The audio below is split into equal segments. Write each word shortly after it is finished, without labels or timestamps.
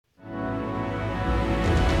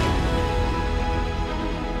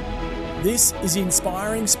This is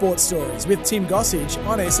Inspiring Sports Stories with Tim Gossage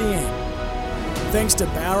on SEN. Thanks to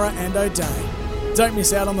Bowra and O'Day. Don't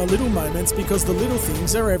miss out on the little moments because the little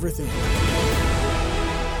things are everything.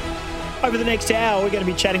 Over the next hour, we're going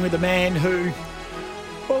to be chatting with a man who,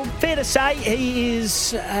 well, fair to say, he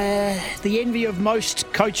is the envy of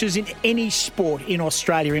most coaches in any sport in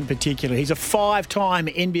Australia in particular. He's a 5-time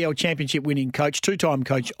NBL championship winning coach, 2-time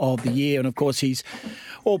coach of the year, and of course he's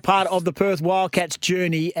all part of the Perth Wildcats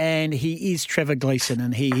journey, and he is Trevor Gleeson,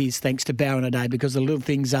 and he is thanks to Bowra and O'Day because the little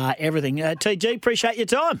things are everything. TG, appreciate your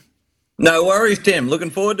time. No worries, Tim.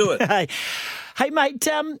 Looking forward to it. Hey, mate,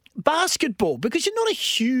 basketball, because you're not a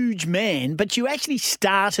huge man, but you actually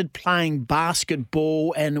started playing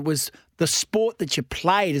basketball and it was the sport that you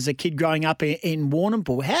played as a kid growing up in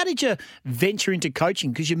Warrnambool. How did you venture into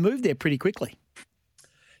coaching? Because you moved there pretty quickly.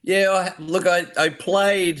 Yeah, I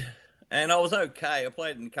played and I was okay. I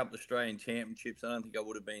played in a couple of Australian championships. I don't think I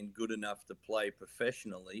would have been good enough to play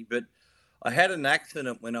professionally, but I had an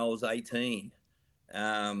accident when I was 18.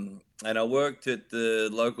 And I worked at the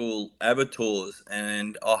local abattoirs,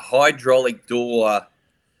 and a hydraulic door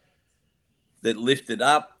that lifted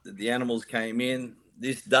up, that the animals came in.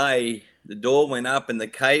 This day, the door went up and the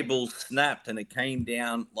cable snapped and it came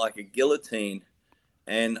down like a guillotine,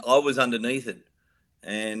 and I was underneath it.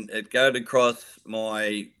 And it got across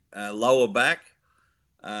my lower back,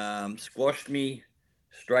 squashed me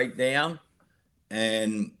straight down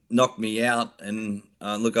and knocked me out. And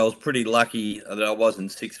look, I was pretty lucky that I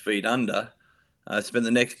wasn't 6 feet under. I spent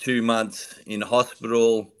the next 2 months in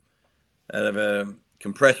hospital. I have a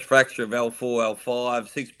compressed fracture of L4, L5,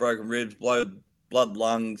 6 broken ribs, blood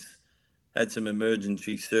lungs, had some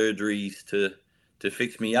emergency surgeries to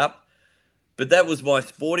fix me up. But that was my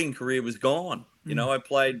sporting career was gone. You know, I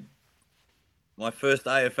played my first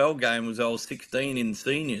AFL game was I was 16 in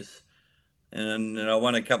seniors. And I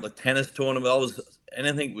won a couple of tennis tournaments.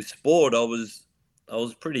 Anything with sport, I was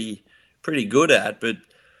pretty good at. But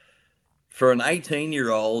for an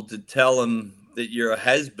 18-year-old to tell them that you're a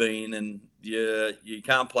has-been and you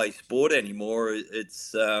can't play sport anymore,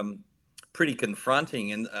 it's pretty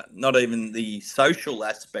confronting, and not even the social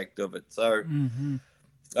aspect of it. So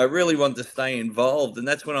I really wanted to stay involved, and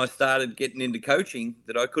that's when I started getting into coaching.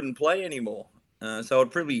 That I couldn't play anymore, so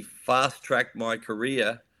I'd probably fast-track my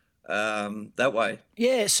career that way.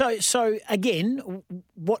 Yeah. So again,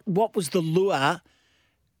 what was the lure?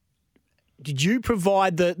 Did you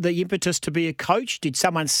provide the impetus to be a coach? Did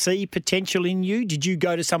someone see potential in you? Did you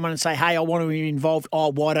go to someone and say, hey, I want to be involved.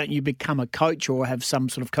 Oh, why don't you become a coach or have some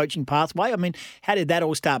sort of coaching pathway? I mean, how did that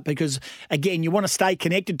all start? Because, again, you want to stay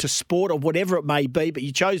connected to sport or whatever it may be, but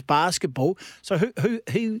you chose basketball. So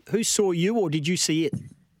who saw you, or did you see it?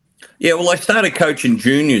 Yeah, well, I started coaching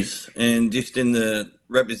juniors and just in the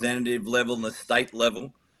representative level and the state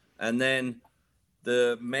level. And then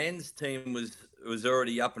the men's team was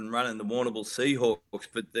already up and running, the Warrnambool Seahawks,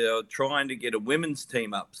 but they were trying to get a women's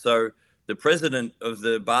team up. So the president of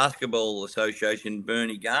the Basketball Association,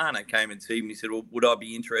 Bernie Garner, came and see me and said, well, would I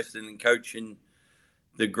be interested in coaching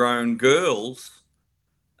the grown girls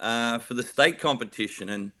for the state competition?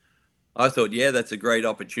 And I thought, yeah, that's a great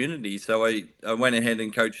opportunity. So I went ahead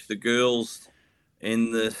and coached the girls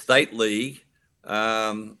in the state league,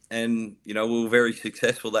 and, you know, we were very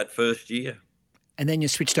successful that first year. And then you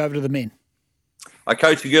switched over to the men. I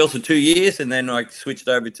coached the girls for 2 years, and then I switched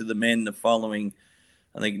over to the men the following,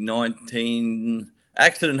 I think,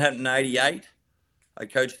 accident happened in 88. I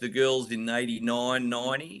coached the girls in 89,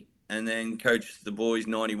 90, and then coached the boys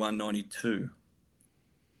 91, 92.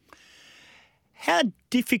 How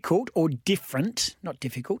difficult or different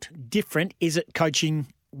is it coaching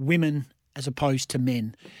women as opposed to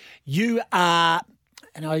men? You are,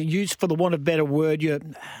 and I use for the want of a better word,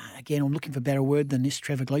 again, I'm looking for a better word than this,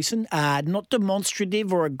 Trevor Gleeson, not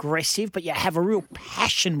demonstrative or aggressive, but you have a real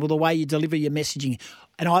passion with the way you deliver your messaging.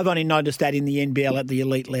 And I've only noticed that in the NBL at the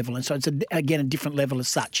elite level. And so it's, again, a different level as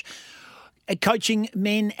such. Coaching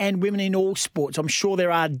men and women in all sports, I'm sure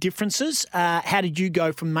there are differences. How did you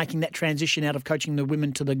go from making that transition out of coaching the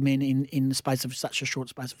women to the men in the space of such a short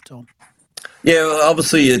space of time? Yeah, well,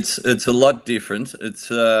 obviously it's a lot different.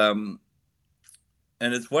 It's and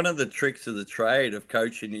it's one of the tricks of the trade of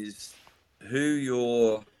coaching is who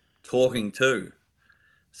you're talking to.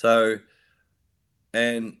 So,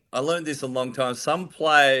 and I learned this a long time. Some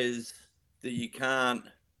players that you can't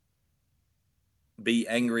be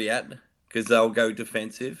angry at because they'll go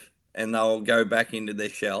defensive and they'll go back into their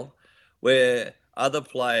shell, where other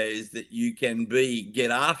players that you can get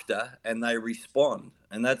after and they respond.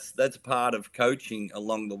 And that's part of coaching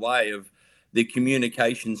along the way of the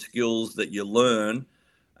communication skills that you learn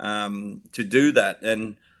to do that.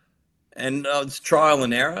 And And it's trial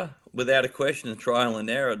and error, without a question, trial and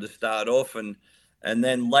error to start off. And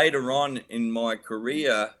then later on in my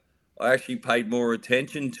career, I actually paid more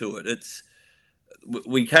attention to it.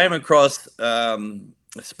 We came across a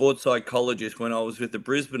sports psychologist when I was with the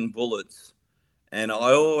Brisbane Bullets, and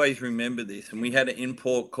I always remember this. And we had an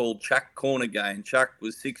import called Chuck Cornegay. Chuck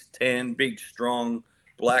was 6'10", big, strong,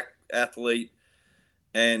 black athlete,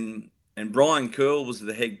 and Brian Curl was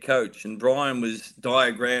the head coach. And Brian was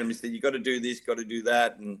diagrammed. He said, "You got to do this, got to do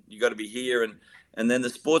that, and you got to be here." And then the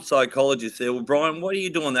sports psychologist said, "Well, Brian, what are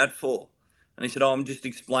you doing that for?" And he said, "Oh, I'm just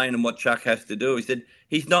explaining what Chuck has to do." He said,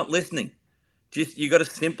 "He's not listening. Just you got to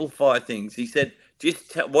simplify things." He said,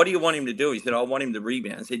 "What do you want him to do?" He said, "I want him to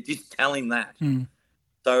rebound." I said, "Just tell him that."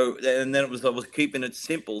 So, and then I was keeping it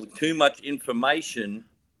simple. Too much information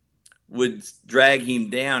would drag him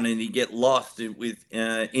down, and he'd get lost with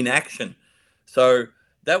inaction. So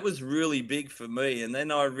that was really big for me. And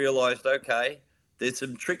then I realised, okay, there's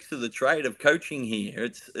some tricks of the trade of coaching here.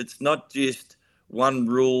 It's not just one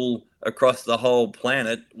rule across the whole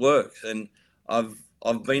planet works. And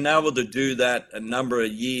I've been able to do that a number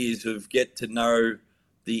of years of get to know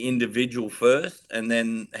the individual first and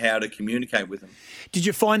then how to communicate with them. Did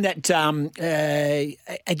you find that,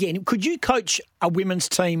 again, could you coach a women's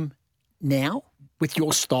team now with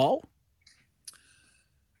your style?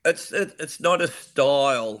 It's not a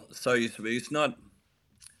style, so to speak. It's not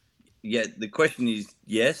yet. The question is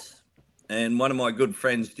yes. And one of my good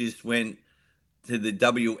friends just went to the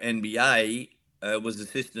WNBA, was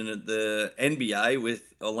assistant at the NBA with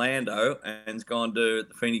Orlando, and's gone to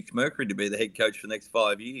the Phoenix Mercury to be the head coach for the next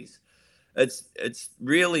 5 years. It's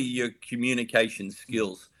really your communication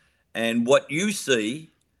skills. And what you see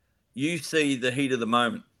the heat of the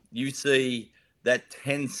moment. You see that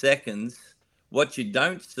 10 seconds. What you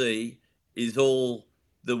don't see is all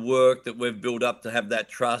the work that we've built up to have that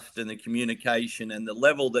trust and the communication and the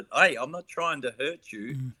level that, hey, I'm not trying to hurt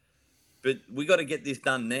you, but we got to get this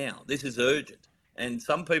done now. This is urgent. And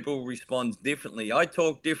some people respond differently. I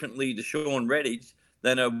talk differently to Sean Redditch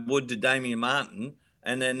than I would to Damian Martin,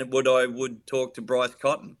 and then I would talk to Bryce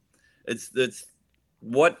Cotton. It's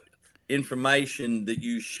what information that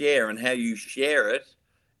you share and how you share it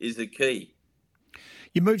is the key.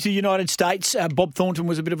 You moved to the United States. Bob Thornton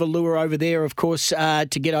was a bit of a lure over there, of course, to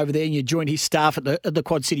get over there, and you joined his staff at the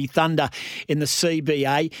Quad City Thunder in the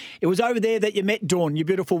CBA. It was over there that you met Dawn, your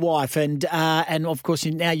beautiful wife, and of course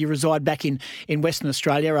now you reside back in Western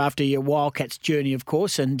Australia after your Wildcats journey, of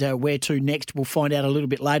course, and where to next we'll find out a little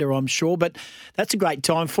bit later, I'm sure. But that's a great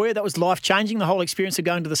time for you. That was life-changing, the whole experience of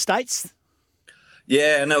going to the States.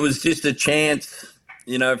 Yeah, and it was just a chance,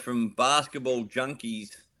 from basketball junkies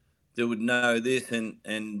that would know this, and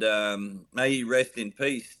may he rest in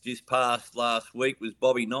peace. Just passed last week was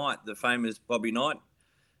Bobby Knight, the famous Bobby Knight.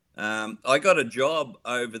 I got a job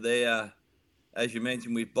over there, as you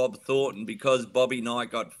mentioned, with Bob Thornton because Bobby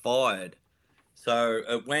Knight got fired. So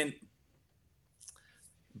it went,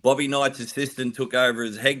 Bobby Knight's assistant took over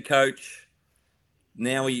as head coach.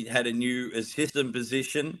 Now he had a new assistant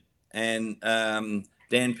position, and Dan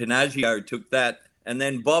Pinaggio took that. And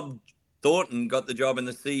then Bob Thornton got the job in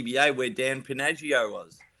the CBA where Dan Pinaggio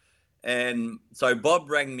was. And so Bob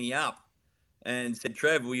rang me up and said,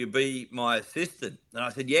 "Trev, will you be my assistant?" And I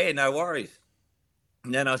said, "Yeah, no worries."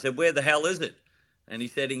 And then I said, "Where the hell is it?" And he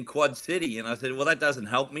said, "In Quad City." And I said, "Well, that doesn't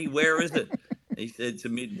help me. Where is it?" He said, "To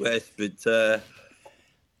Midwest." But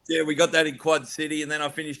yeah, we got that in Quad City. And then I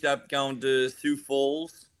finished up going to Sioux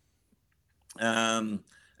Falls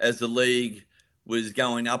as the league was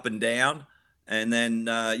going up and down. And then,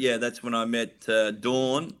 that's when I met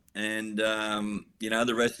Dawn, and,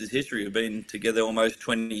 the rest is history. We've been together almost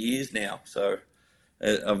 20 years now. So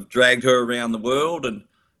I've dragged her around the world,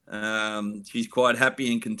 and she's quite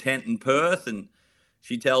happy and content in Perth. And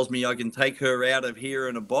she tells me I can take her out of here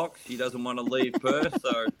in a box. She doesn't want to leave Perth,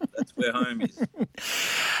 so that's where home is.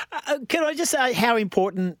 Can I just say how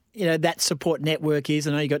important, that support network is?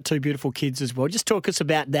 I know you got two beautiful kids as well. Just talk us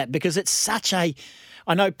about that, because it's such a...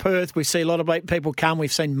 I know Perth, we see a lot of people come.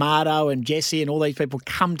 We've seen Mardo and Jesse and all these people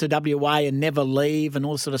come to WA and never leave and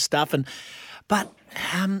all sort of stuff. But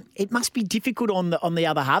it must be difficult on the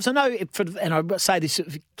other halves. I know, and I say this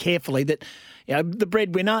carefully, that the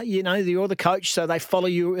breadwinner, you're the coach, so they follow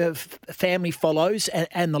you. Family follows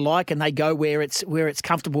and the like, and they go where it's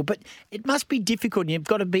comfortable. But it must be difficult. And you've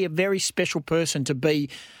got to be a very special person to be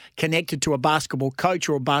connected to a basketball coach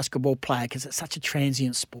or a basketball player, because it's such a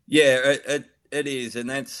transient sport. Yeah, it is, and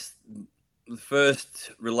that's the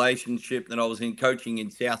first relationship that I was in, coaching in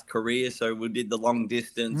South Korea. So we did the long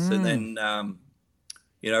distance, and then,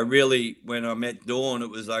 really when I met Dawn, it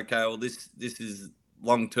was okay. Well, this is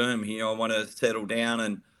long term here. I want to settle down,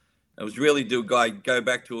 and it was really, do I go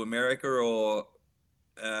back to America, or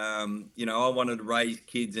I wanted to raise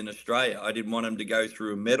kids in Australia. I didn't want them to go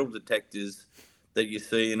through metal detectors that you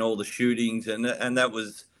see in all the shootings, and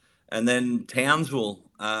then Townsville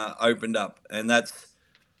opened up, and that's,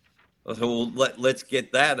 I thought, well, let's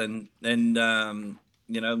get that, and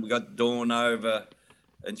we got Dawn over,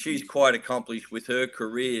 and she's quite accomplished with her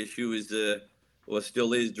career. She was or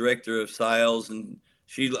still is director of sales, and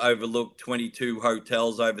she overlooked 22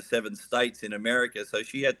 hotels over 7 states in America, so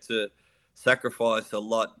she had to sacrifice a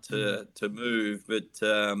lot to move. But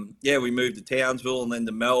we moved to Townsville and then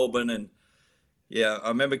to Melbourne, and I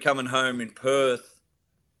remember coming home in Perth,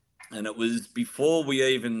 and it was before we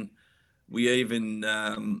even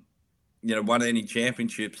won any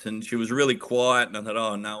championships, and she was really quiet, and I thought,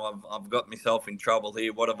 oh no, I've got myself in trouble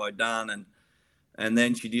here. What have I done? And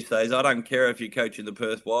then she just says, I don't care if you're coaching the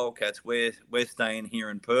Perth Wildcats. We're staying here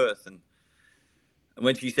in Perth. And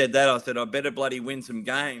when she said that, I said, I better bloody win some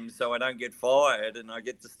games so I don't get fired and I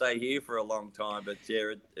get to stay here for a long time. But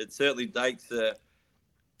it certainly takes a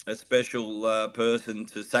special person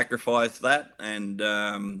to sacrifice that. And,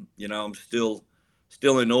 I'm still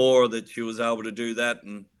in awe that she was able to do that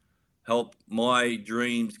and help my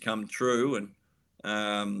dreams come true. And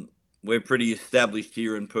we're pretty established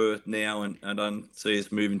here in Perth now, and I don't see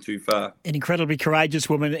us moving too far. An incredibly courageous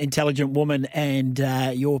woman, intelligent woman, and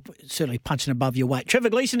you're certainly punching above your weight. Trevor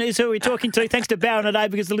Gleeson is who we're talking to. Thanks to Bauer today,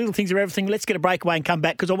 because the little things are everything. Let's get a breakaway and come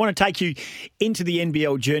back, because I want to take you into the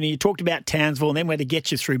NBL journey. You talked about Townsville, and then we're to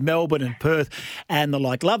get you through Melbourne and Perth and the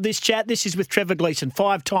like. Love this chat. This is with Trevor Gleeson,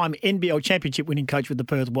 5-time NBL championship winning coach with the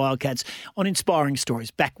Perth Wildcats, on Inspiring Stories.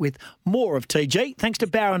 Back with more of TG, thanks to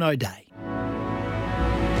Bauer and O'Day.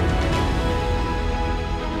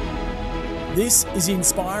 This is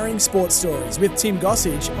Inspiring Sports Stories with Tim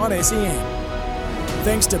Gossage on SEN.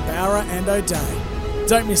 Thanks to Bauer and O'Day.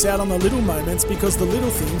 Don't miss out on the little moments, because the little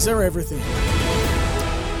things are everything.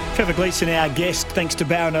 Trevor Gleeson, our guest, thanks to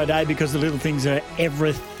Bauer and O'Day, because the little things are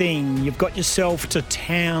everything. You've got yourself to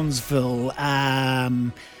Townsville.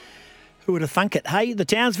 Who would have thunk it? Hey, the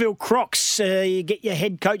Townsville Crocs, you get your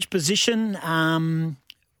head coach position.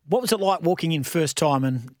 What was it like walking in first time?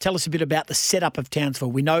 And tell us a bit about the setup of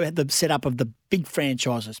Townsville. We know the setup of the big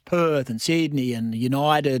franchises, Perth and Sydney and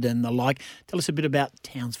United and the like. Tell us a bit about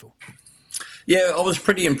Townsville. Yeah, I was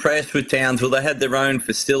pretty impressed with Townsville. They had their own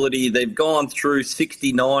facility. They've gone through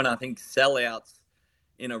 69, I think, sellouts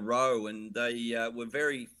in a row, and they were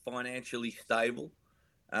very financially stable.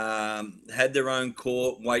 Had their own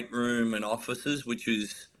court, weight room and offices, which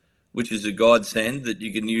is a godsend, that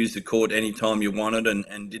you can use the court anytime you wanted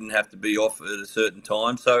and didn't have to be off at a certain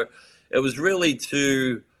time. So it was really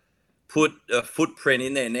to put a footprint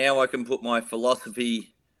in there. Now I can put my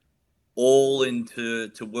philosophy all into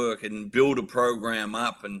work and build a program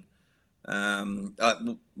up. And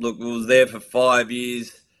we was there for 5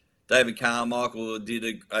 years. David Carmichael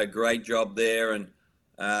did a great job there, and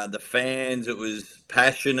the fans, it was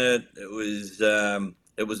passionate. It was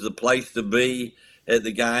the place to be at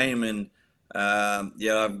the game, and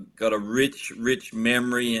I've got a rich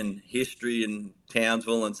memory and history in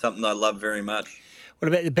Townsville, and something I love very much. What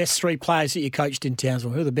about the best 3 players that you coached in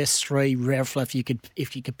Townsville? Who are the best 3, Ralph, if you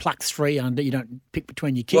could pluck 3 under? You don't pick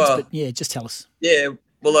between your kids, but just tell us. Yeah,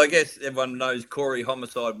 well, I guess everyone knows Corey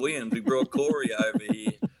Homicide Williams. We brought Corey over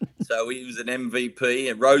here, so he was an MVP.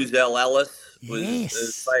 And Roselle Ellis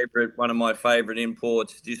was one of my favourite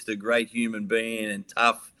imports. Just a great human being and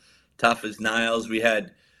tough as nails. We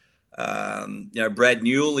had, Brad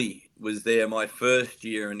Newley was there my first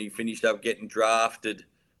year, and he finished up getting drafted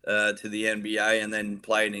to the NBA and then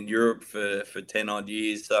played in Europe for 10 odd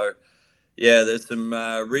years. So, there's some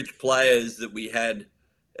rich players that we had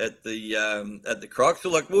at the Crocs.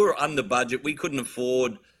 So, we were under budget. We couldn't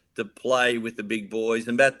afford to play with the big boys.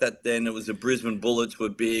 And back then, it was the Brisbane Bullets were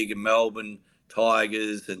big and Melbourne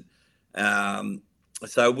Tigers. And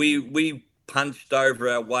so we punched over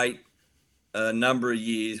our weight a number of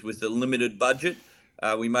years with a limited budget.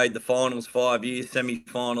 We made the finals 5 years,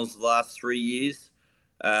 semi-finals the last 3 years.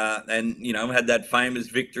 And had that famous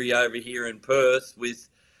victory over here in Perth with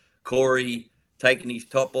Corey taking his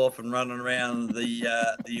top off and running around the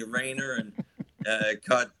arena and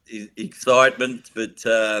cut excitement. But,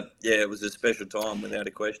 it was a special time without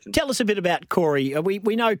a question. Tell us a bit about Corey.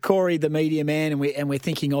 We know Corey, the media man, and we're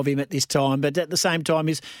thinking of him at this time. But at the same time,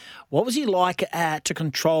 what was he like to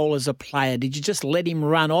control as a player? Did you just let him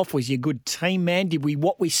run off? Was he a good team man?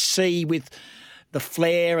 What we see with the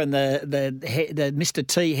flair and the Mr.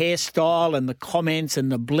 T hairstyle and the comments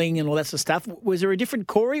and the bling and all that sort of stuff, was there a different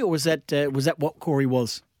Corey, or was that what Corey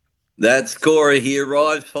was? That's Corey. He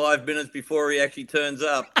arrives 5 minutes before he actually turns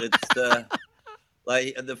up. It's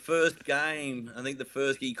like the first game. I think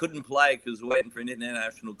he couldn't play because we're waiting for an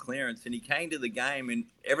international clearance, and he came to the game in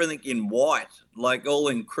everything in white, like all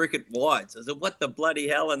in cricket whites. I said, "What the bloody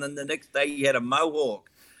hell?" And then the next day he had a mohawk,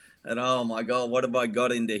 and oh my god, what have I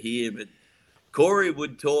got into here? But Corey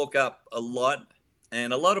would talk up a lot,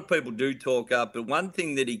 and a lot of people do talk up. But one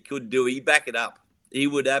thing that he could do, he back it up. He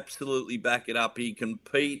would absolutely back it up. He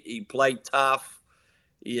compete. He played tough.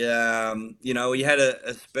 He had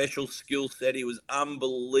a special skill set. He was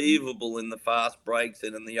unbelievable in the fast breaks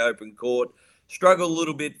and in the open court. Struggled a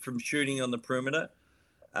little bit from shooting on the perimeter,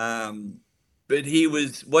 but he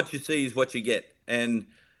was what you see is what you get, and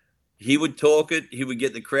he would talk it. He would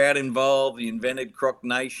get the crowd involved. He invented Croc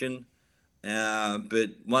Nation.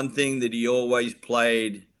 But one thing that he always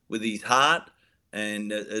played with his heart,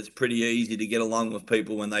 and it's pretty easy to get along with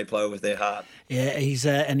people when they play with their heart. Yeah, he's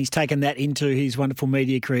taken that into his wonderful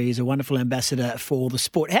media career. He's a wonderful ambassador for the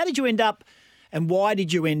sport. How did you end up, and why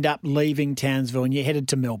did you end up leaving Townsville and you headed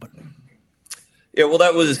to Melbourne? Yeah, well,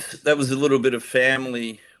 that was a little bit of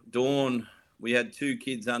family. Dawn, we had 2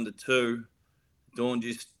 kids under 2. Dawn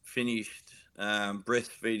just finished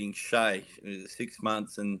breastfeeding Shay. It was 6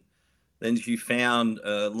 months, and then she found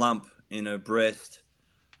a lump in her breast.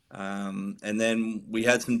 And then we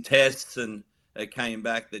had some tests, and it came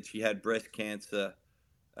back that she had breast cancer.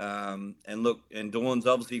 And Dawn's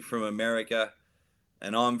obviously from America,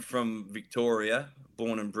 and I'm from Victoria,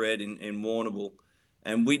 born and bred in Warrnambool.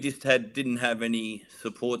 And we just didn't have any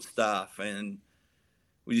support staff. And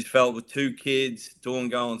we just felt with 2 kids, Dawn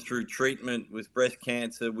going through treatment with breast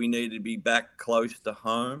cancer, we needed to be back close to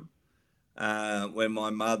home, where my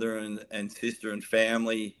mother and sister and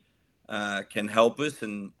family can help us.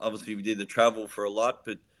 And obviously we did the travel for a lot,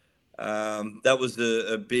 but that was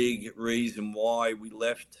a big reason why we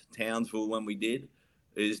left Townsville when we did,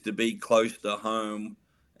 is to be close to home.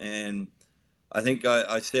 And I think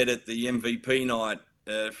I said at the MVP night,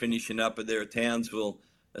 finishing up there at Townsville,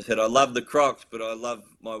 I said, I love the Crocs, but I love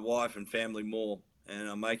my wife and family more. And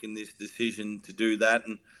I'm making this decision to do that.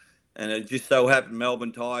 And it just so happened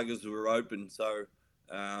Melbourne Tigers were open. So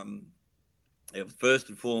first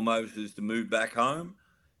and foremost was to move back home,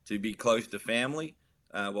 to be close to family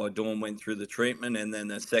while Dawn went through the treatment. And then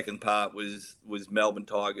the second part was Melbourne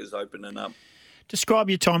Tigers opening up. Describe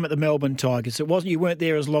your time at the Melbourne Tigers. You weren't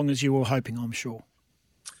there as long as you were hoping, I'm sure.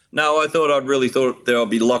 No, I'd really thought that I'd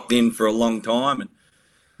be locked in for a long time. And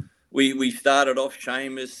we started off,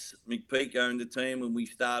 Seamus McPeak owned the team, and we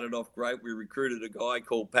started off great. We recruited a guy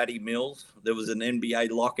called Paddy Mills. There was an NBA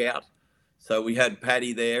lockout. So we had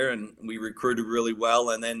Paddy there, and we recruited really well.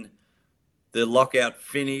 And then the lockout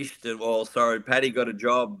finished. Paddy got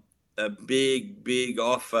a big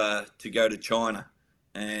offer to go to China.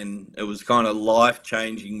 And it was kind of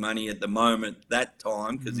life-changing money at the moment that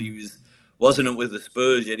time, because he wasn't with the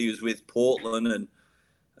Spurs yet. He was with Portland.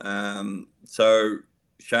 And so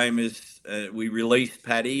Seamus, we released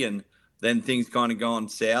Paddy, and then things kind of gone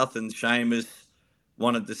south, and Seamus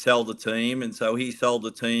wanted to sell the team. And so he sold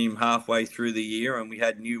the team halfway through the year, and we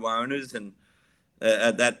had new owners. And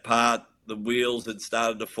at that part, the wheels had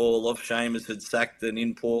started to fall off. Seamus had sacked an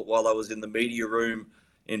import while I was in the media room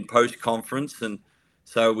in post-conference. And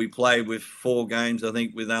so we played with 4 games, I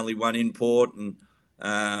think, with only 1 import. And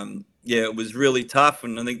it was really tough.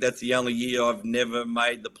 And I think that's the only year I've never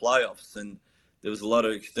made the playoffs. And there was a lot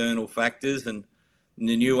of external factors. And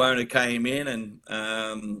the new owner came in, and,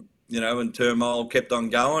 and turmoil kept on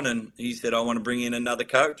going. And he said, I want to bring in another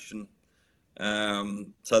coach. And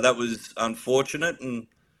so that was unfortunate.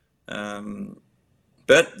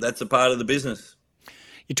 But that's a part of the business.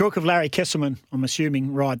 You talk of Larry Kesselman, I'm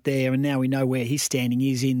assuming, right there, and now we know where his standing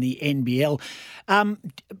is in the NBL.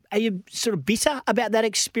 Are you sort of bitter about that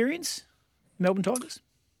experience, Melbourne Tigers?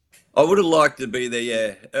 I would have liked to be there,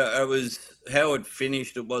 yeah. It was how it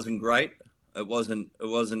finished. It wasn't great. It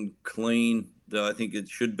wasn't clean that I think it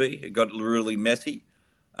should be. It got really messy.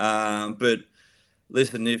 But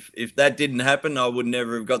listen, if that didn't happen, I would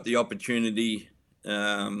never have got the opportunity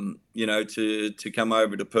to come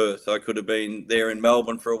over to Perth. I could have been there in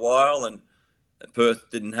Melbourne for a while, and Perth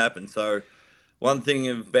didn't happen. So one thing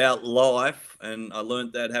about life, and I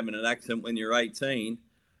learned that having an accent when you're 18,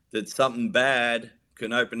 that something bad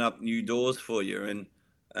can open up new doors for you.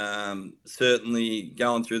 And certainly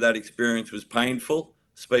going through that experience was painful,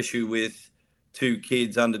 especially with 2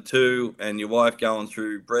 kids under 2 and your wife going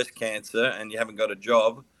through breast cancer and you haven't got a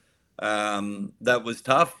job. That was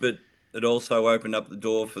tough, but it also opened up the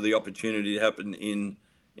door for the opportunity to happen in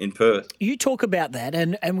in Perth. You talk about that,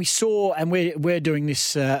 and we saw, and we're doing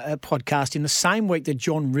this podcast in the same week that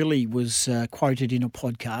John Rillie was quoted in a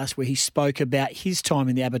podcast where he spoke about his time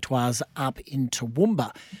in the abattoirs up in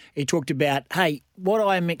Toowoomba. He talked about, hey, what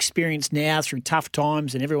I am experienced now through tough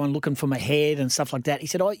times and everyone looking for my head and stuff like that. He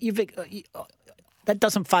said, that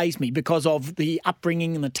doesn't faze me because of the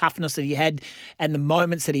upbringing and the toughness that he had and the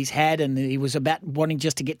moments that he's had, and he was about wanting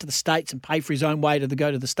just to get to the States and pay for his own way to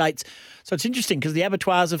go to the States. So it's interesting because the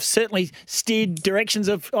abattoirs have certainly steered directions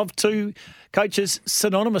of two coaches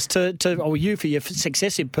synonymous to you for your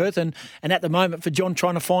success in Perth and at the moment for John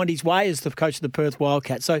trying to find his way as the coach of the Perth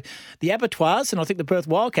Wildcats. So the abattoirs and I think the Perth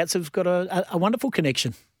Wildcats have got a wonderful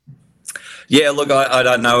connection. Yeah, look, I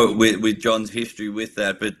don't know with John's history with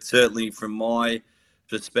that, but certainly from my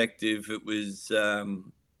perspective, it was, a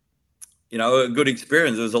good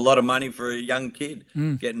experience. It was a lot of money for a young kid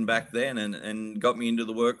getting back then and got me into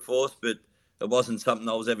the workforce, but it wasn't something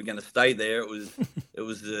I was ever going to stay there. It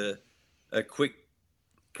was a quick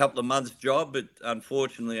couple of months job, but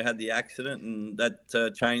unfortunately I had the accident and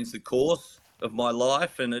that changed the course of my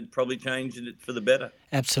life, and it probably changed it for the better.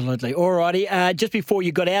 Absolutely. All righty. Just before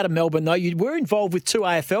you got out of Melbourne, though, you were involved with two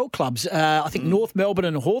AFL clubs, I think North Melbourne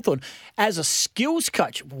and Hawthorn, as a skills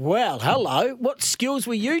coach. Well, hello. What skills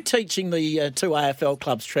were you teaching the two AFL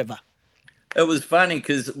clubs, Trevor? It was funny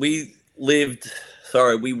because we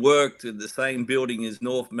worked in the same building as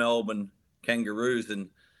North Melbourne Kangaroos, and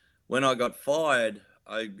when I got fired,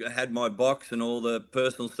 I had my box and all the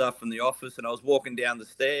personal stuff from the office, and I was walking down the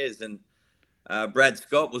stairs, and Brad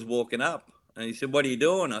Scott was walking up and he said, "What are you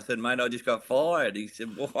doing?" I said, "Mate, I just got fired." He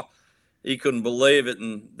said, "Well," he couldn't believe it.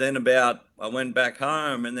 And then I went back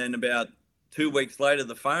home, and then about 2 weeks later,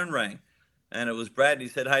 the phone rang and it was Brad. He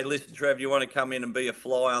said, "Hey, listen, Trev, you want to come in and be a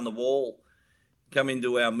fly on the wall? Come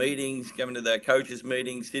into our meetings, come into our coaches'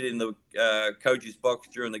 meetings, sit in the coaches' box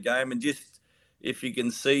during the game, and just if you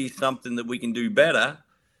can see something that we can do better,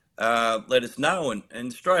 let us know."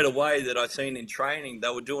 And straight away that I seen in training, they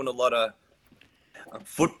were doing a lot of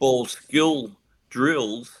football skill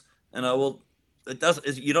drills, and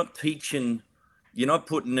you're not teaching, you're not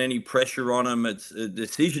putting any pressure on them. It's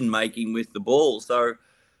decision making with the ball. So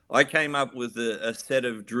I came up with a set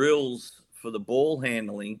of drills for the ball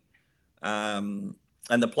handling, and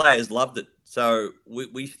the players loved it. So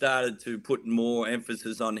we started to put more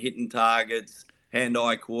emphasis on hitting targets,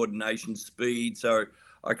 hand-eye coordination, speed. So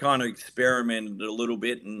I kind of experimented a little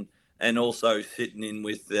bit and also sitting in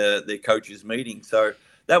with their coaches' meeting. So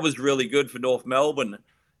that was really good for North Melbourne.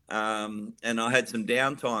 And I had some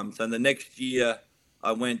downtime. So the next year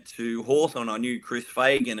I went to Hawthorn. I knew Chris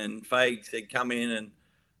Fagan, and Fag said, "Come in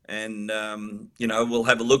and we'll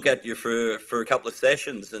have a look at you for a couple of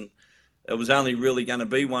sessions." And it was only really going to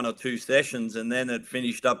be 1 or 2 sessions, and then it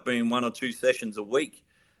finished up being 1 or 2 sessions a week.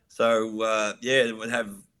 So, we'd have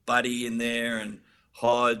Buddy in there and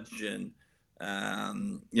Hodge and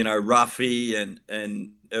Ruffy,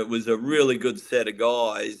 and it was a really good set of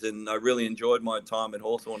guys, and I really enjoyed my time at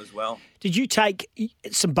Hawthorn as well. Did you take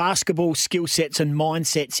some basketball skill sets and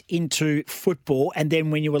mindsets into football, and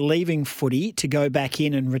then when you were leaving footy to go back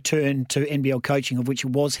in and return to NBL coaching, of which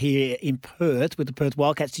it was here in Perth with the Perth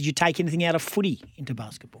Wildcats, did you take anything out of footy into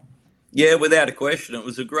basketball? Yeah, without a question. It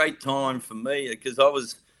was a great time for me because I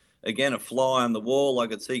was, again, a fly on the wall. I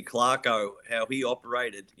could see Clarko, how he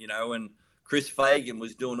operated, and Chris Fagan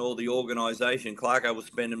was doing all the organisation. Clarko was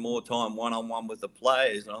spending more time one-on-one with the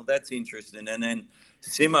players. Oh, that's interesting. And then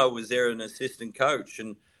Simo was there, an assistant coach.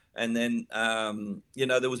 And then,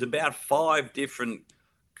 there was about 5 different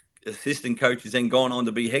assistant coaches then gone on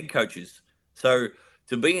to be head coaches. So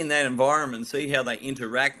to be in that environment, see how they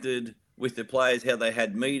interacted with the players, how they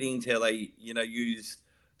had meetings, how they, used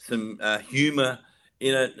some humour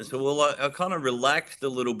in it. So, I kind of relaxed a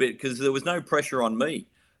little bit because there was no pressure on me.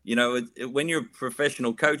 When you're a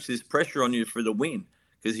professional coach, there's pressure on you for the win,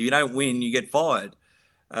 because if you don't win, you get fired.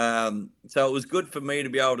 So it was good for me to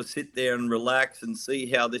be able to sit there and relax and see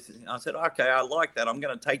how this is. I said, okay, I like that. I'm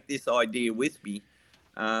going to take this idea with me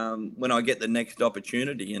when I get the next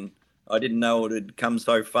opportunity. And I didn't know it had come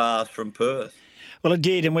so fast from Perth. Well, it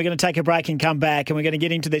did, and we're going to take a break and come back, and we're going to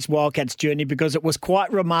get into this Wildcats journey because it was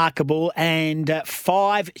quite remarkable, and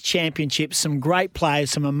 5 championships, some great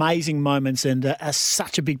players, some amazing moments, and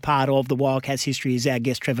such a big part of the Wildcats history is our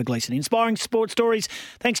guest, Trevor Gleeson. Inspiring sports stories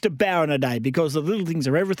thanks to Bauer and O'Day, because the little things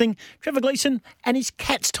are everything. Trevor Gleeson and his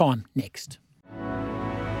Cats time next.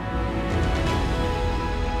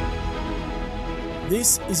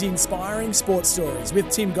 This is Inspiring Sports Stories with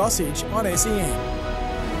Tim Gossage on SEN.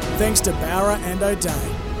 Thanks to Bauer and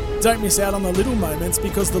O'Day. Don't miss out on the little moments,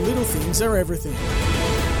 because the little things are everything.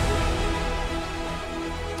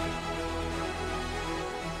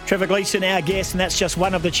 Trevor Gleeson, our guest, and that's just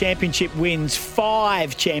one of the championship wins.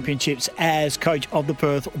 5 championships as coach of the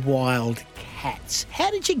Perth Wildcats.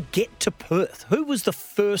 How did you get to Perth? Who was the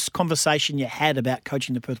first conversation you had about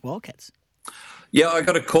coaching the Perth Wildcats? Yeah, I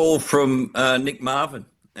got a call from Nick Marvin,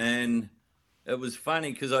 and it was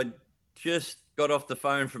funny because I just got off the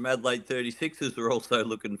phone from Adelaide 36ers who were also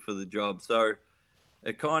looking for the job. So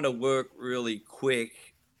it kind of worked really quick,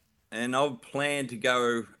 and I planned to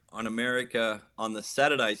go on America on the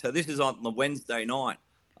Saturday. So this is on the Wednesday night.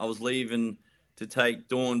 I was leaving to take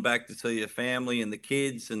Dawn back to see her family and the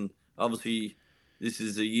kids. And obviously this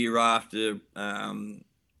is a year after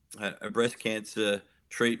a breast cancer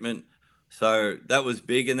treatment. So that was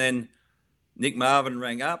big. And then Nick Marvin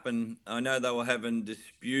rang up, and I know they were having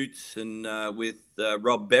disputes and with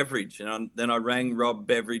Rob Beveridge. And then I rang Rob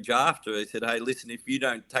Beveridge after. I said, hey, listen, if you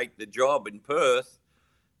don't take the job in Perth,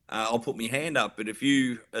 I'll put my hand up. But if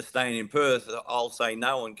you are staying in Perth, I'll say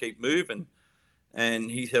no and keep moving.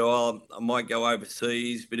 And he said, oh, I might go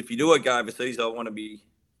overseas. But if you do go overseas, I want to be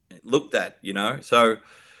looked at, you know. So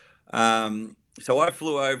I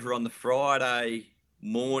flew over on the Friday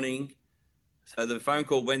morning. So the phone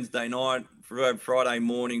call Wednesday night, flew over Friday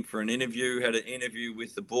morning for an interview, had an interview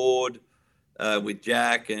with the board, with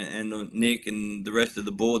Jack and Nick and the rest of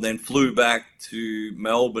the board, then flew back to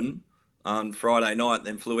Melbourne on Friday night,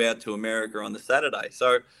 then flew out to America on the Saturday.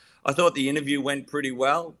 So I thought the interview went pretty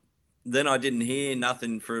well. Then I didn't hear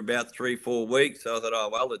nothing for about 3-4 weeks. So I thought, oh,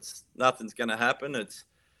 well, nothing's going to happen. It's,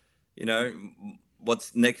 you know,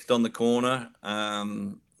 what's next on the corner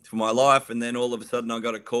for my life. And then all of a sudden I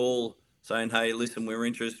got a call saying, hey, listen, we're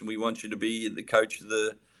interested. We want you to be the coach of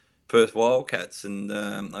the Perth Wildcats. And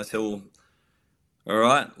I said, well, all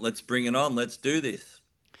right, let's bring it on. Let's do this.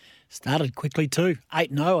 Started quickly too.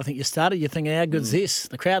 8-0, I think you started. You're thinking, how good's this?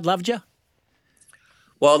 The crowd loved you?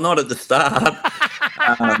 Well, not at the start.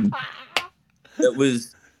 It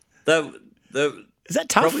was is that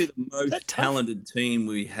tough? Probably the most talented team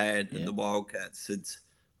we had at the Wildcats.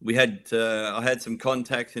 I had some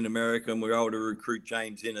contacts in America, and we were able to recruit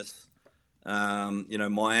James Innes.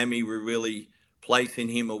 Miami were really placing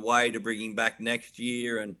him away to bring him back next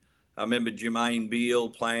year, and I remember Jermaine Beal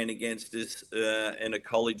playing against us in a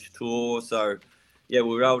college tour. So, yeah,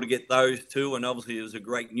 we were able to get those two. And obviously it was a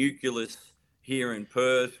great nucleus here in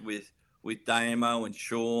Perth with Damo and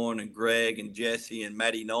Sean and Greg and Jesse and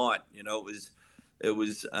Matty Knight. You know, it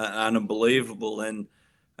was unbelievable. And,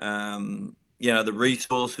 the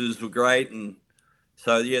resources were great. And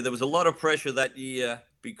so, yeah, there was a lot of pressure that year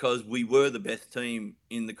because we were the best team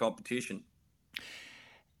in the competition.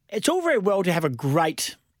 It's all very well to have a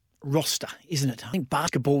great roster, isn't it? I think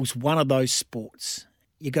basketball's one of those sports.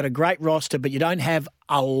 You've got a great roster, but you don't have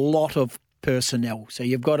a lot of personnel. So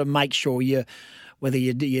you've got to make sure whether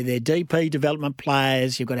you're their DP development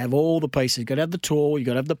players, you've got to have all the pieces. You've got to have the tall, you've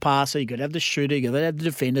got to have the passer, you've got to have the shooter, you've got to have the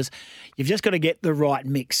defenders. You've just got to get the right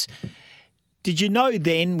mix. Did you know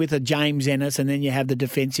then with a James Ennis and then you have the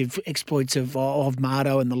defensive exploits of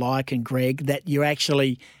Mardo and the like and Greg that you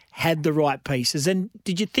actually had the right pieces? And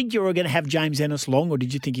did you think you were going to have James Ennis long, or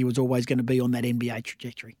did you think he was always going to be on that NBA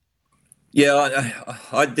trajectory? Yeah,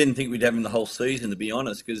 I didn't think we'd have him the whole season, to be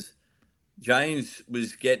honest, because James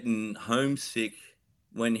was getting homesick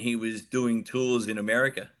when he was doing tours in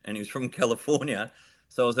America, and he was from California.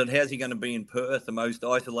 So I said, how's he going to be in Perth, the most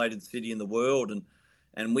isolated city in the world? And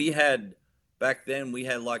back then we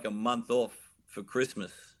had like a month off for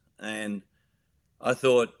Christmas, and I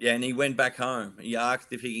thought, yeah, and he went back home. He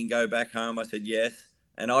asked if he can go back home. I said yes.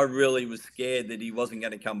 And I really was scared that he wasn't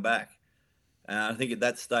going to come back. I think at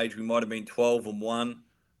that stage we might have been 12-1.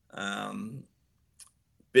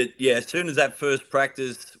 But, yeah, as soon as that first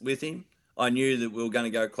practice with him, I knew that we were going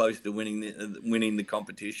to go close to winning the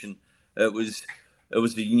competition. It was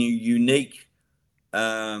a unique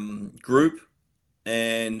group,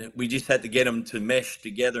 and we just had to get them to mesh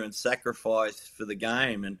together and sacrifice for the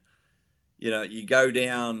game. And you go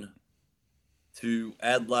down to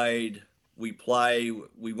Adelaide, we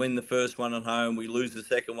win the first one at home, we lose the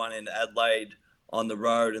second one in Adelaide on the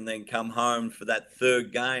road, and then come home for that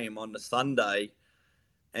third game on the Sunday.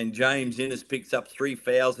 And James Innes picks up 3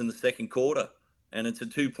 fouls in the second quarter, and it's a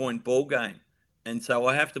 2-point ball game. And so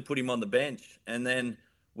I have to put him on the bench. And then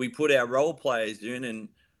we put our role players in, and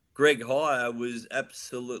Greg Hire was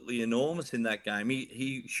absolutely enormous in that game.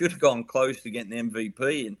 He should have gone close to getting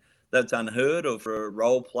MVP, and that's unheard of for a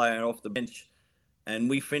role player off the bench. And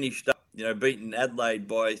we finished up, beating Adelaide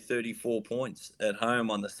by 34 points at home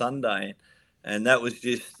on the Sunday. And that was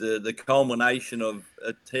just the culmination of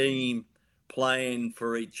a team playing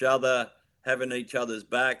for each other, having each other's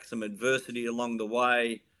back, some adversity along the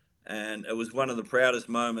way, And it was one of the proudest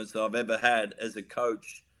moments I've ever had as a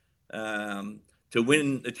coach, to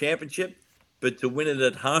win the championship, but to win it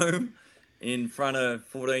at home in front of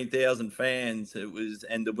 14,000 fans.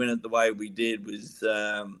 And to win it the way we did was,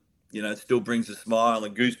 it still brings a smile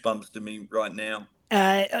and goosebumps to me right now.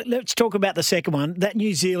 Let's talk about the second one, that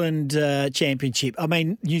New Zealand championship. I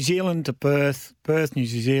mean, New Zealand to Perth, New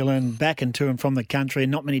Zealand, back and to and from the country,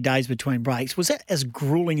 and not many days between breaks. Was that as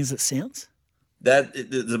gruelling as it sounds? That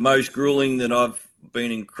the most gruelling that I've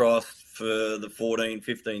been in cross for the 14,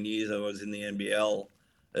 15 years I was in the NBL.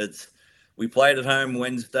 We played at home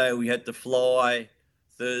Wednesday. We had to fly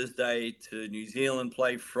Thursday to New Zealand,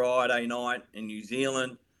 play Friday night in New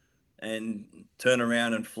Zealand, and turn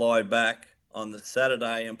around and fly back on the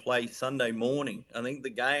Saturday and play Sunday morning. I think the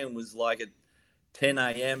game was like at 10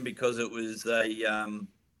 a.m. because it was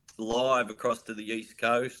live across to the East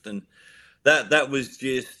Coast, and that was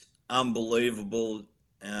just unbelievable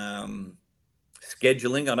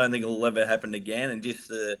scheduling. I don't think it'll ever happen again, and just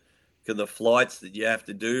the flights that you have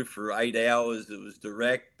to do for 8 hours. It was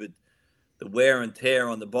direct, but the wear and tear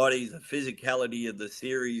on the bodies, the physicality of the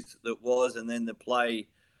series that was, and then to play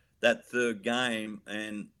that third game.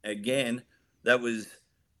 And again, that was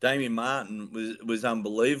Damien Martin was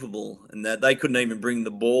unbelievable, and that they couldn't even bring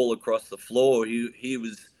the ball across the floor. He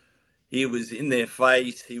was in their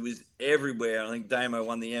face. He was everywhere. I think Damo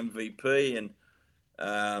won the MVP,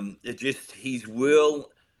 and it just his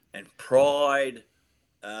will and pride,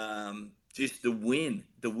 just to win,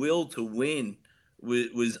 the will to win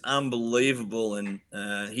was unbelievable, and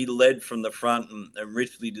he led from the front and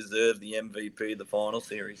richly deserved the MVP of the final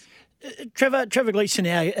series. Trevor Gleeson,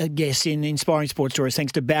 our guest in Inspiring Sports Stories,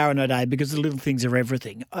 thanks to Bauer and O'Day, because the little things are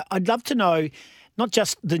everything. I'd love to know not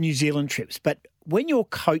just the New Zealand trips, but when you're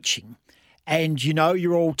coaching and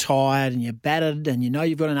you're all tired and you're battered and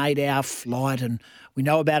you've got an 8-hour flight, and we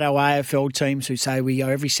know about our AFL teams who say we go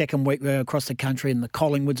every second week across the country, and the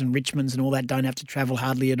Collingwoods and Richmonds and all that don't have to travel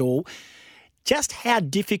hardly at all. Just how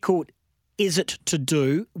difficult is it to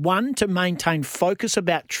do, one, to maintain focus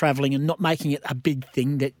about travelling and not making it a big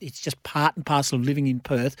thing, that it's just part and parcel of living in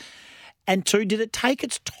Perth? And two, did it take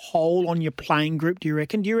its toll on your playing group, do you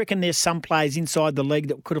reckon? Do you reckon there's some players inside the league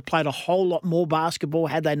that could have played a whole lot more basketball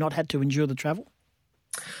had they not had to endure the travel?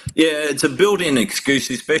 Yeah, it's a built-in excuse,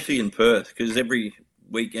 especially in Perth, because every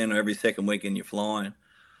weekend or every second weekend you're flying.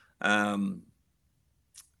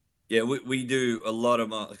 We do a lot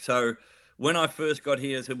of... So when I first got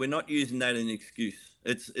here, I said, we're not using that as an excuse.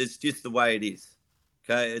 It's just the way it is.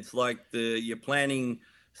 Okay, it's like you're planting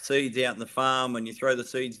seeds out in the farm, and you throw the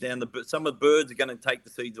seeds down. Some of the birds are going to take the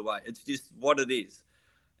seeds away. It's just what it is.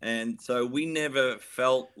 And so we never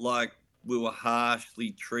felt like we were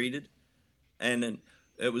harshly treated, and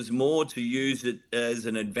it was more to use it as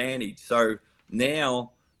an advantage. So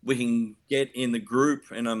now we can get in the group,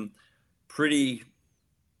 and I'm pretty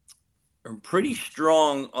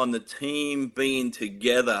strong on the team being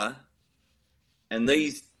together, and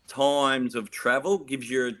these times of travel gives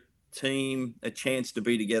your team a chance to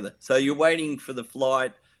be together. So you're waiting for the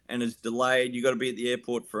flight and it's delayed. You got to be at the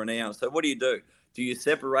airport for an hour. So what do? Do you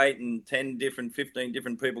separate and 15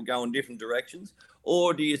 different people go in different directions?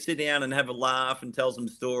 Or do you sit down and have a laugh and tell some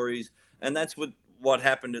stories? And that's what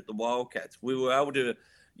happened at the Wildcats. We were able to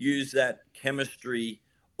use that chemistry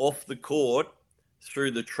off the court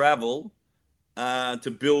through the travel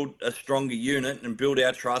to build a stronger unit and build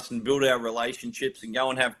our trust and build our relationships and go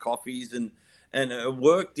and have coffees. And it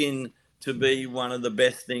worked in to be one of the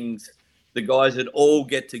best things. The guys that all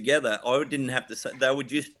get together, I didn't have to say, they would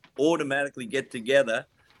just automatically get together.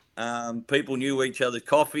 People knew each other's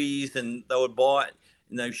coffees, and they would buy,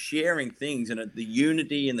 sharing things, and the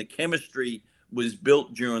unity and the chemistry was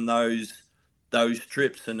built during those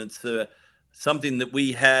trips. And it's something that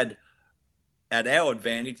we had at our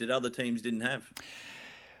advantage that other teams didn't have.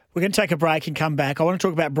 We're going to take a break and come back. I want to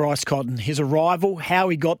talk about Bryce Cotton, his arrival, how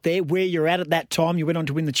he got there, where you're at that time. You went on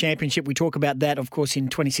to win the championship. We talk about that, of course, in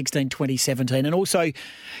 2016, 2017. And also,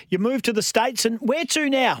 you moved to the States. And where to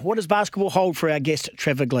now? What does basketball hold for our guest,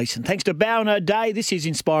 Trevor Gleeson? Thanks to Bauer and O'Day, this is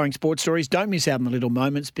Inspiring Sports Stories. Don't miss out on the little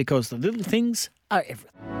moments, because the little things are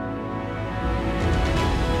everything.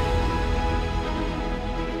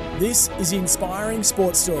 This is Inspiring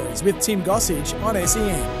Sports Stories with Tim Gossage on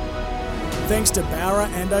SEN. Thanks to Bauer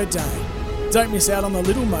and O'Day. Don't miss out on the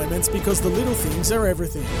little moments, because the little things are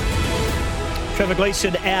everything. Trevor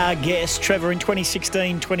Gleeson, our guest. Trevor, in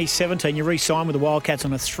 2016, 2017, you re-signed with the Wildcats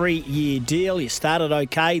on a 3-year deal. You started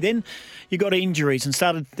okay. Then you got injuries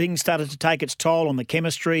and things started to take its toll on the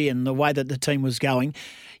chemistry and the way that the team was going.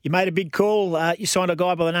 You made a big call. You signed a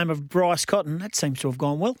guy by the name of Bryce Cotton. That seems to have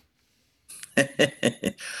gone well.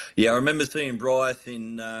 Yeah, I remember seeing Bryce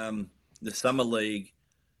in the Summer League.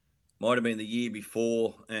 Might have been the year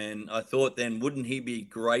before, and I thought then, wouldn't he be a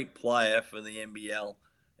great player for the NBL?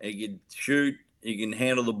 He could shoot, he can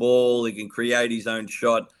handle the ball, he can create his own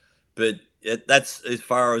shot, but that's as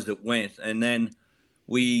far as it went. And then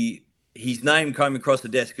his name came across the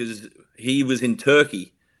desk because he was in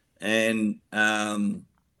Turkey, and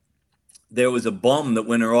there was a bomb that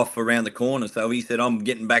went off around the corner. So he said, I'm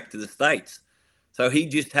getting back to the States. So he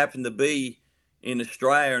just happened to be in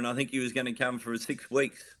Australia, and I think he was going to come for 6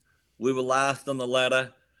 weeks. We were last on the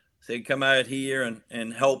ladder. Said, come out here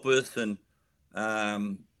and help us. And,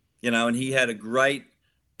 and he had a great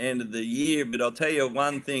end of the year. But I'll tell you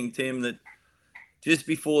one thing, Tim, that just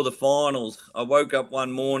before the finals, I woke up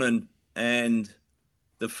one morning and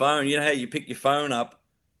the phone, you know how you pick your phone up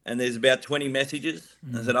and there's about 20 messages?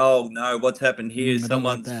 I said, oh, no, what's happened here?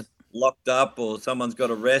 Someone's locked up or someone's got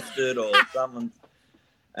arrested or someone's...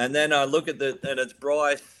 And then I look at and it's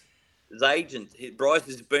Bryce's agent. Bryce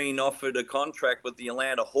has been offered a contract with the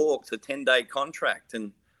Atlanta Hawks, a 10-day contract.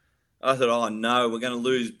 And I thought, oh, no, we're going to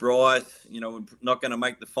lose Bryce. We're not going to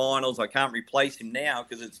make the finals. I can't replace him now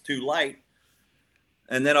because it's too late.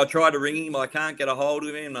 And then I tried to ring him. I can't get a hold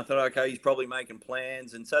of him. And I thought, okay, he's probably making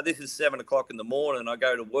plans. And so this is 7 o'clock in the morning. I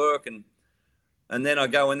go to work and then I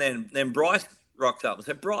go in there. And then Bryce rocks up. I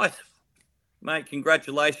said, Bryce, mate,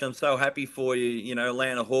 congratulations. I'm so happy for you,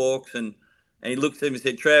 Atlanta Hawks. And he looks at me and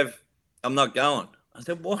said, Trev, I'm not going. I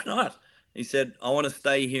said, why not? He said, I want to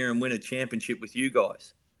stay here and win a championship with you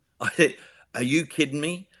guys. I said, are you kidding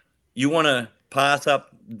me? You want to pass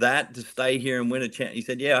up that to stay here and win a champ? He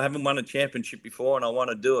said, yeah, I haven't won a championship before and I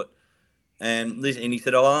want to do it. And he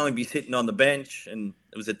said, I'll only be sitting on the bench. And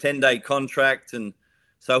it was a 10-day contract. And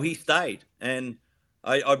so he stayed. And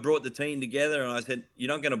I brought the team together and I said, you're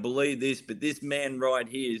not going to believe this, but this man right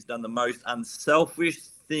here has done the most unselfish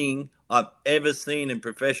thing I've ever seen in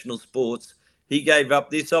professional sports. He gave up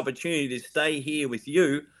this opportunity to stay here with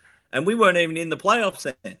you. And we weren't even in the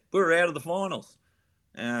playoffs then. We were out of the finals.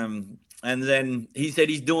 And then he said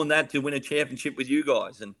he's doing that to win a championship with you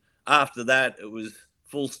guys. And after that, it was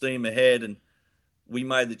full steam ahead. And we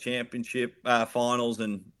made the championship finals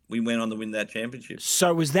and we went on to win that championship.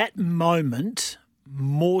 So was that moment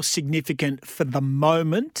more significant for the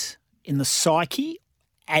moment in the psyche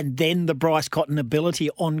and then the Bryce Cotton ability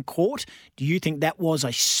on court? Do you think that was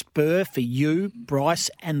a spur for you, Bryce,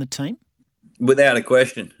 and the team? Without a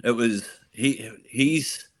question. It was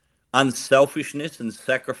his unselfishness and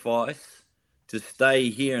sacrifice to stay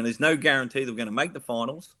here. And there's no guarantee that we're going to make the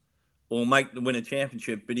finals or win a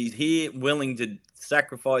championship, but he's here willing to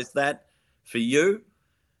sacrifice that for you.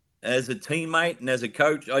 As a teammate and as a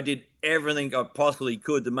coach, I did everything I possibly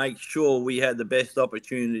could to make sure we had the best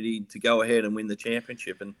opportunity to go ahead and win the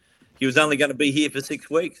championship. And he was only going to be here for 6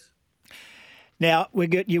 weeks. Now,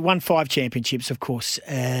 you won 5 championships, of course,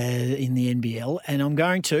 in the NBL,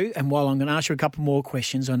 and while I'm going to ask you a couple more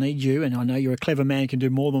questions, I need you, and I know you're a clever man who can do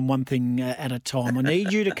more than one thing at a time, I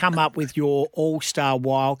need you to come up with your All-Star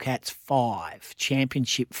Wildcats 5,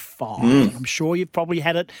 Championship 5. I'm sure you've probably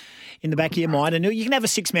had it in the back of your mind, and you can have a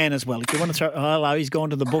 6-man as well. If you want to throw, hello, he's gone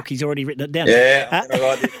to the book, he's already written it down. Yeah, I'm going to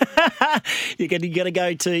write it. You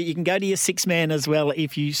can go to your 6-man as well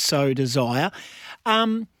if you so desire.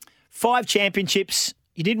 5 championships.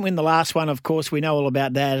 You didn't win the last one, of course. We know all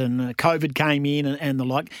about that, and COVID came in and the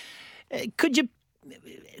like. Could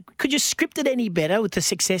you script it any better with the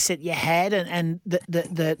success that you had and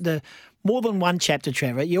the more than one chapter,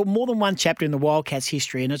 Trevor? You're more than one chapter in the Wildcats'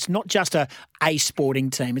 history, and it's not just a sporting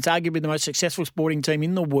team. It's arguably the most successful sporting team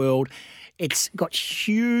in the world. It's got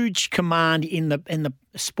huge command in the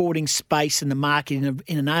sporting space and the market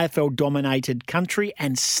in an AFL-dominated country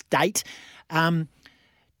and state.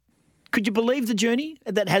 Could you believe the journey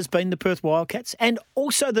that has been the Perth Wildcats? And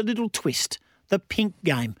also the little twist, the pink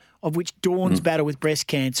game, of which Dawn's battle with breast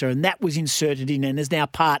cancer, and that was inserted in and is now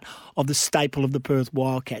part of the staple of the Perth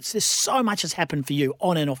Wildcats. There's so much has happened for you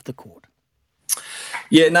on and off the court.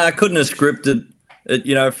 Yeah, no, I couldn't have scripted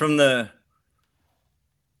it. From the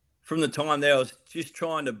time there, I was just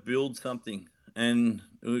trying to build something. And,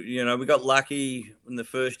 we got lucky in the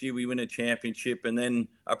first year we win a championship. And then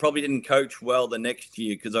I probably didn't coach well the next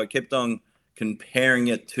year because I kept on comparing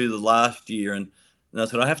it to the last year. And I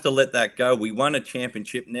said, I have to let that go. We won a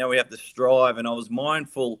championship. Now we have to strive. And I was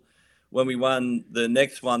mindful when we won the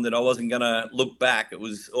next one that I wasn't going to look back. It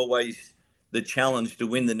was always the challenge to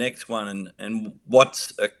win the next one and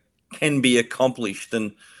what can be accomplished.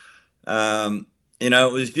 And,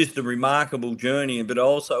 it was just a remarkable journey, but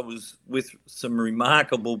also was with some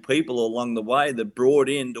remarkable people along the way that brought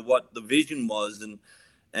into what the vision was.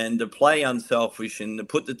 and to play unselfish and to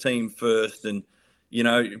put the team first and,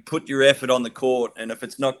 put your effort on the court. And if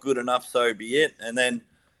it's not good enough, so be it. And then,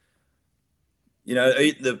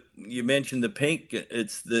 you mentioned the pink.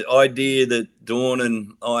 It's the idea that Dawn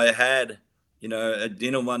and I had, at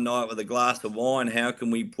dinner one night with a glass of wine. How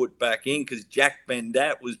can we put back in? Because Jack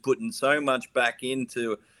Bendat was putting so much back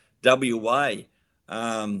into WA.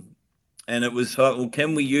 And it was like, well,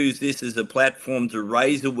 can we use this as a platform to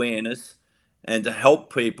raise awareness and to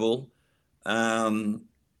help people, to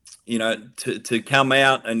come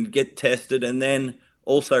out and get tested and then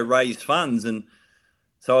also raise funds. And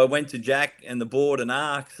so I went to Jack and the board and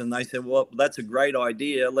asked, and they said, well, that's a great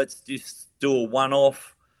idea. Let's just do a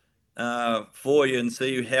one-off for you and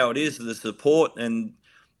see how it is, the support. And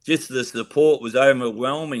just the support was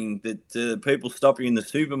overwhelming, that people stopping in the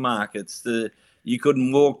supermarkets, you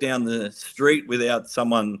couldn't walk down the street without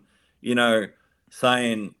someone,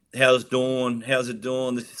 saying, how's Dawn? How's it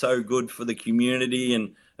doing? This is so good for the community.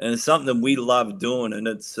 And it's something we love doing. And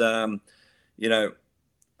it's, I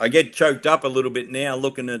get choked up a little bit now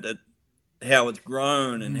looking at how it's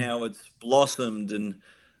grown and how it's blossomed. And,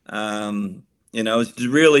 it's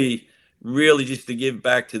really, really just to give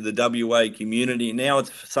back to the WA community. Now it's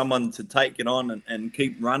for someone to take it on and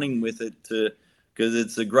keep running with it, because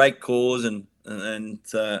it's a great cause and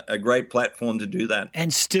a great platform to do that.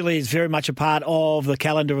 And still is very much a part of the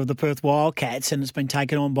calendar of the Perth Wildcats, and it's been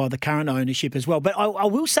taken on by the current ownership as well. But I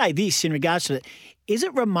will say this in regards to it. Is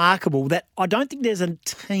it remarkable that I don't think there's a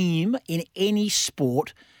team in any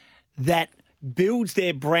sport that builds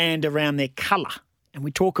their brand around their colour? And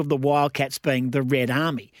we talk of the Wildcats being the Red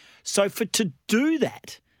Army. So to do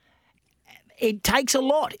that, it takes a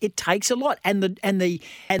lot. It takes a lot. And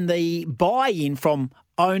the buy-in from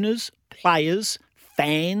owners, players,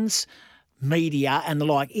 fans, media and the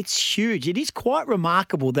like, it's huge. It is quite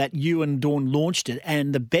remarkable that you and Dawn launched it,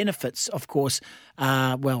 and the benefits, of course,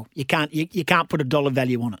 you can't put a dollar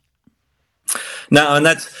value on it. No, and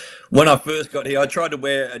that's when I first got here. I tried to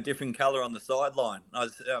wear a different colour on the sideline. I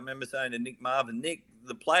remember saying to Nick Marvin, Nick,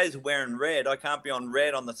 the players are wearing red. I can't be on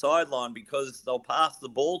red on the sideline because they'll pass the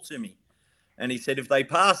ball to me. And he said, if they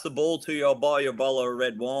pass the ball to you, I'll buy you a bottle of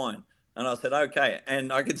red wine. And I said, okay.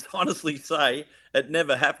 And I can honestly say it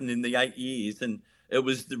never happened in the 8 years. And it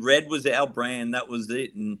was the red was our brand. That was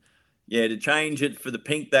it. And yeah, to change it for the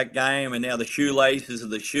pink that game, and now the shoelaces of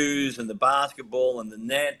the shoes and the basketball and the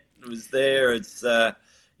net was there. It's,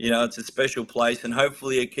 it's a special place, and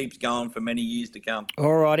hopefully it keeps going for many years to come.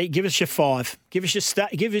 All righty, give us your 5. Give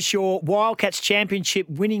us your Wildcats Championship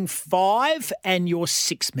winning 5 and your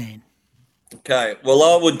 6 man. Okay, well,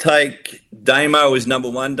 I would take Damo as number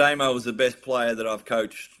 1. Damo was the best player that I've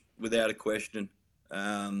coached, without a question.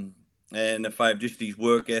 And if I have just his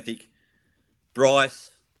work ethic,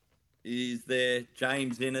 Bryce is there,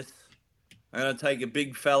 James Innes. I'm going to take a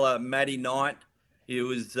big fella, Matty Knight. He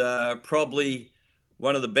was probably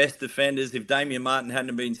one of the best defenders. If Damian Martin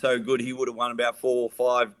hadn't been so good, he would have won about 4 or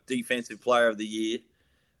 5 Defensive Player of the Year.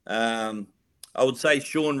 I would say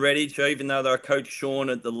Sean Redditch, even though I coached Sean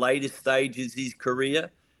at the latest stages of his career,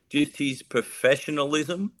 just his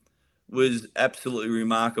professionalism was absolutely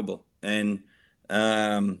remarkable. And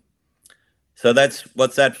so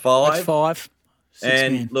what's that, 5? That's 5. 6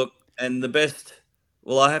 and man. Look, and the best,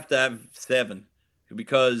 well, I have to have 7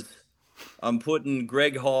 because I'm putting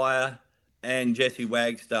Greg Hire and Jesse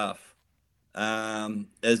Wagstaff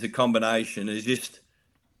as a combination. It's just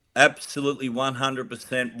absolutely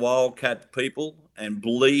 100% Wildcat people and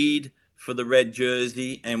bleed for the red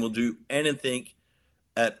jersey and will do anything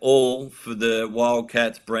at all for the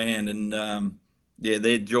Wildcats brand. And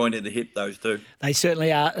they're joined at the hip, those two. They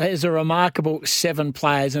certainly are. There's a remarkable 7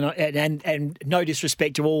 players, and no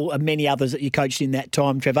disrespect to all many others that you coached in that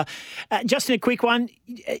time, Trevor. Just in a quick one,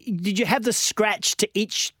 did you have the scratch to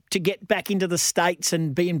itch to get back into the States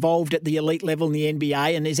and be involved at the elite level in the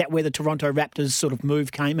NBA? And is that where the Toronto Raptors sort of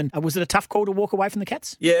move came? And was it a tough call to walk away from the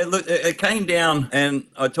Cats? Yeah, look, it came down, and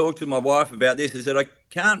I talked to my wife about this, is that I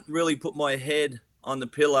can't really put my head on the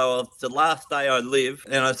pillow. It's the last day I live,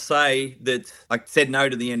 and I say that I said no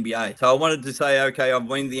to the NBA. So I wanted to say, okay, I've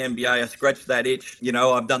won the NBA. I scratched that itch.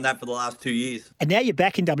 I've done that for the last 2 years. And now you're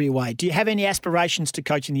back in WA. Do you have any aspirations to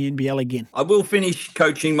coach in the NBL again? I will finish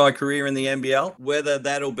coaching my career in the NBL. Whether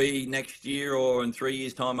that'll be next year or in 3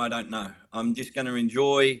 years' time, I don't know. I'm just going to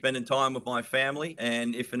enjoy spending time with my family.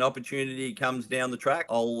 And if an opportunity comes down the track,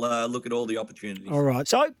 I'll look at all the opportunities. All right.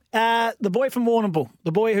 So the boy from Warrnambool,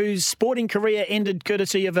 the boy whose sporting career ended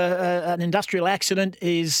courtesy of an industrial accident,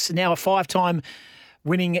 is now a 5-time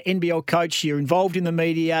winning NBL coach. You're involved in the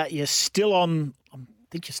media. You're still on, I'm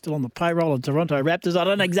think you're still on the payroll of Toronto Raptors. I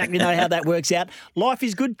don't exactly know how that works out. Life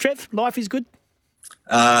is good, Trev? Life is good?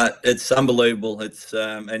 It's unbelievable. It's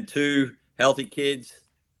and 2 healthy kids,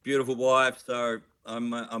 beautiful wife. So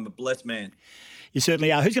I'm a blessed man. You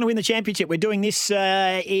certainly are. Who's going to win the championship? We're doing this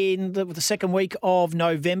in the second week of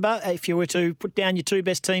November. If you were to put down your 2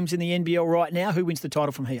 best teams in the NBL right now, who wins the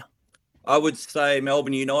title from here? I would say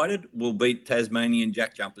Melbourne United will beat Tasmanian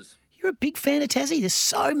Jack Jumpers. You're a big fan of Tassie. There's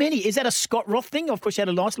so many. Is that a Scott Roth thing? Of course, you had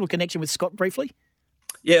a nice little connection with Scott briefly.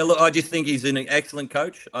 Yeah, look, I just think he's an excellent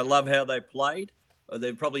coach. I love how they played.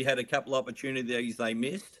 They've probably had a couple opportunities they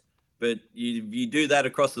missed. But you do that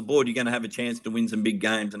across the board, you're going to have a chance to win some big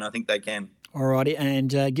games, and I think they can. All righty, and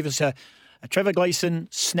give us a Trevor Gleeson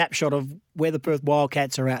snapshot of where the Perth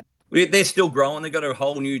Wildcats are at. They're still growing. They've got a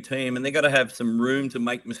whole new team, and they've got to have some room to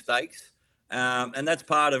make mistakes. And that's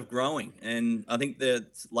part of growing. And I think that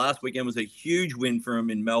last weekend was a huge win for them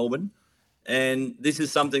in Melbourne. And this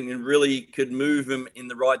is something that really could move them in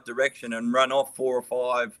the right direction and run off 4 or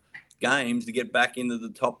 5 games to get back into the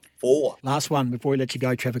top 4. Last one before we let you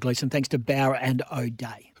go, Trevor Gleeson. Thanks to Bauer and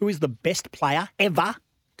O'Day. Who is the best player ever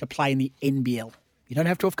to play in the NBL? You don't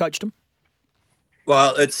have to have coached him.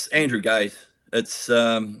 Well, it's Andrew Gaze. It's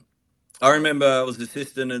I remember I was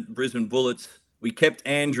assistant at Brisbane Bullets. We kept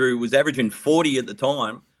Andrew, was averaging 40 at the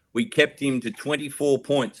time. We kept him to 24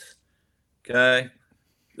 points. Okay.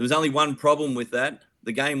 There was only one problem with that.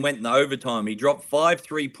 The game went in overtime. He dropped 5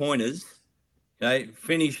 3-pointers. Okay.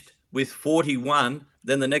 Finished with 41.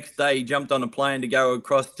 Then the next day he jumped on a plane to go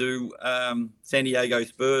across to San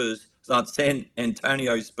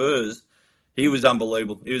Antonio Spurs. He was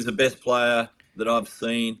unbelievable. He was the best player that I've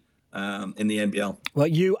seen in the NBL. Well,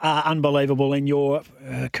 you are unbelievable, and your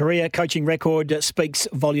career coaching record speaks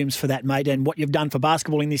volumes for that, mate, and what you've done for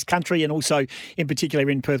basketball in this country and also in particular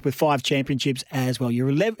in Perth with 5 championships as well. You're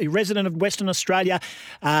a resident of Western Australia,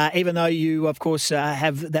 even though you, of course,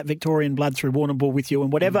 have that Victorian blood through Warrnambool with you,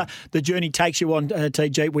 and whatever the journey takes you on,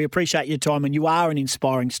 TG, we appreciate your time, and you are an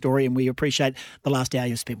inspiring story, and we appreciate the last hour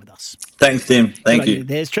you've spent with us. Thanks, Tim. Thank you.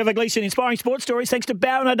 There's Trevor Gleeson, Inspiring Sports Stories, thanks to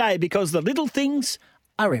Bauer and O'Day, because the little things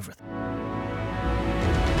are everything.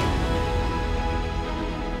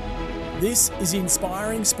 This is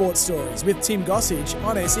Inspiring Sports Stories with Tim Gossage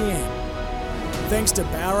on SEN. Thanks to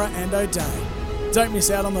Bauer and O'Day. Don't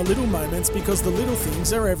miss out on the little moments because the little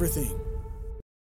things are everything.